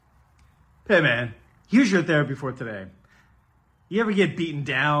Hey man, here's your therapy for today. You ever get beaten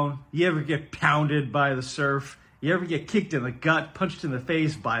down? You ever get pounded by the surf? You ever get kicked in the gut, punched in the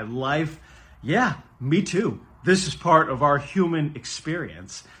face by life? Yeah, me too. This is part of our human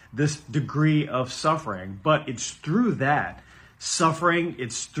experience, this degree of suffering. But it's through that suffering,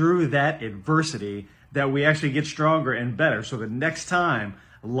 it's through that adversity that we actually get stronger and better. So the next time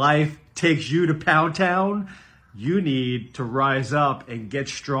life takes you to Pound Town, you need to rise up and get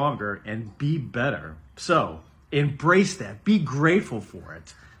stronger and be better. So embrace that. Be grateful for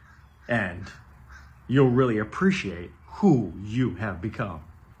it. And you'll really appreciate who you have become.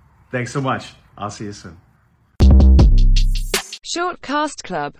 Thanks so much. I'll see you soon. Shortcast Club.